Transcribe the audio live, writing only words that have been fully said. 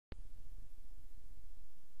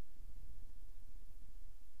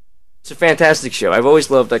It's a fantastic show. I've always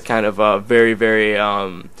loved that kind of very, very,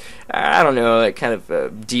 I don't know, like kind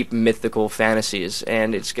of deep mythical fantasies,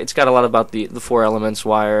 and it's got a lot about the four elements: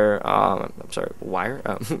 water,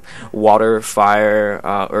 fire,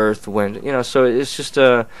 earth, wind. You know, so it's just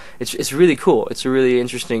it's really cool. It's a really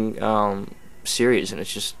interesting series, and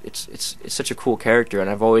it's such a cool character, and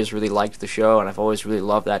I've always really liked the show, and I've always really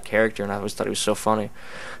loved that character, and I always thought he was so funny.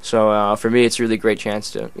 So for me, it's a really great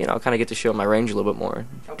chance to kind of get to show my range a little bit more,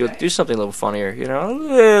 do something a little funnier, a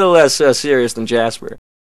little less serious than Jasper.